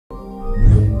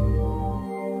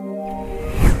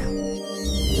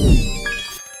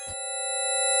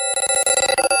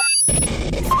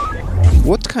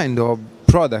kind of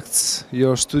products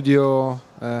your studio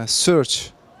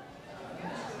search?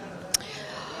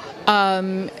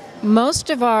 Most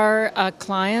of our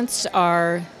clients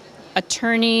are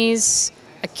attorneys,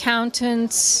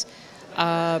 accountants,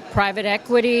 private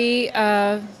equity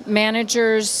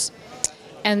managers,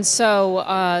 and so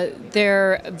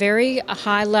they're very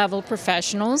high-level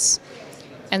professionals,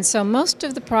 and so most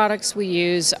of the products we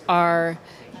use are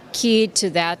keyed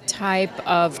to that type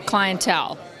of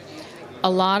clientele. A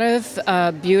lot of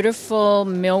beautiful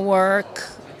millwork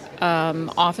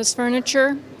office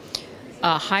furniture,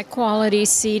 high-quality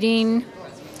seating,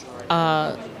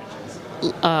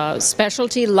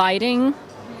 specialty lighting,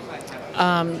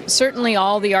 certainly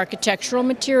all the architectural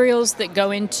materials that go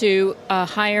into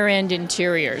higher-end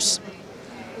interiors.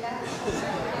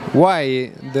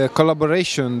 Why the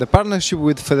collaboration, the partnership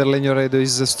with Federlegnoarredo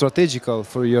is strategical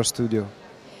for your studio?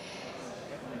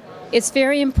 It's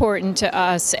very important to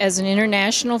us as an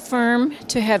international firm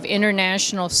to have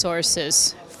international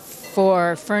sources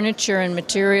for furniture and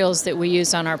materials that we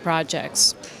use on our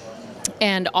projects.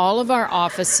 And all of our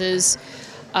offices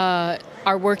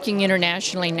are working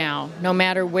internationally now, no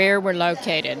matter where we're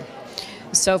located.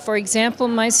 So for example,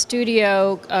 my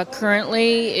studio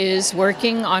currently is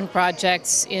working on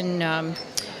projects in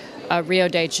Rio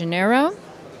de Janeiro,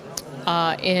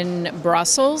 in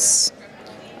Brussels.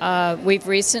 We've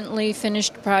recently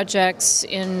finished projects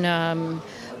in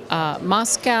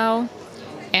Moscow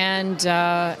and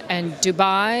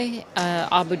Dubai,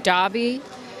 Abu Dhabi,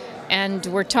 and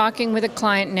we're talking with a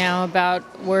client now about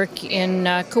work in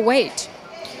Kuwait.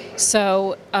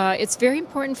 So it's very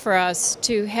important for us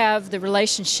to have the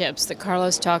relationships that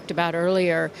Carlos talked about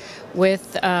earlier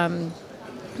with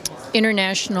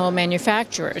international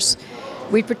manufacturers.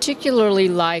 We particularly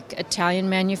like Italian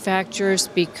manufacturers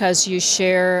because you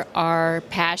share our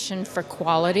passion for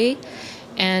quality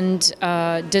and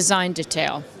design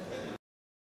detail.